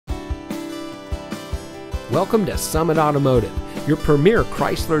Welcome to Summit Automotive, your premier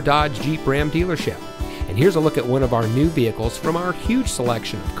Chrysler Dodge Jeep Ram dealership. And here's a look at one of our new vehicles from our huge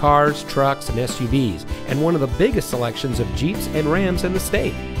selection of cars, trucks, and SUVs, and one of the biggest selections of Jeeps and Rams in the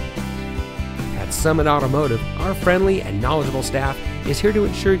state. At Summit Automotive, our friendly and knowledgeable staff is here to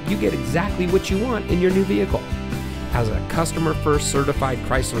ensure you get exactly what you want in your new vehicle. As a customer-first certified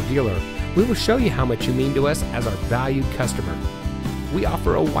Chrysler dealer, we will show you how much you mean to us as our valued customer. We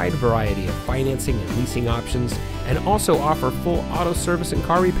offer a wide variety of financing and leasing options and also offer full auto service and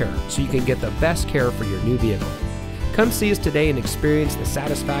car repair so you can get the best care for your new vehicle. Come see us today and experience the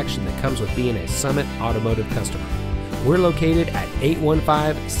satisfaction that comes with being a Summit Automotive customer. We're located at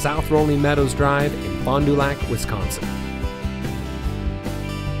 815 South Rolling Meadows Drive in Fond Du Lac, Wisconsin.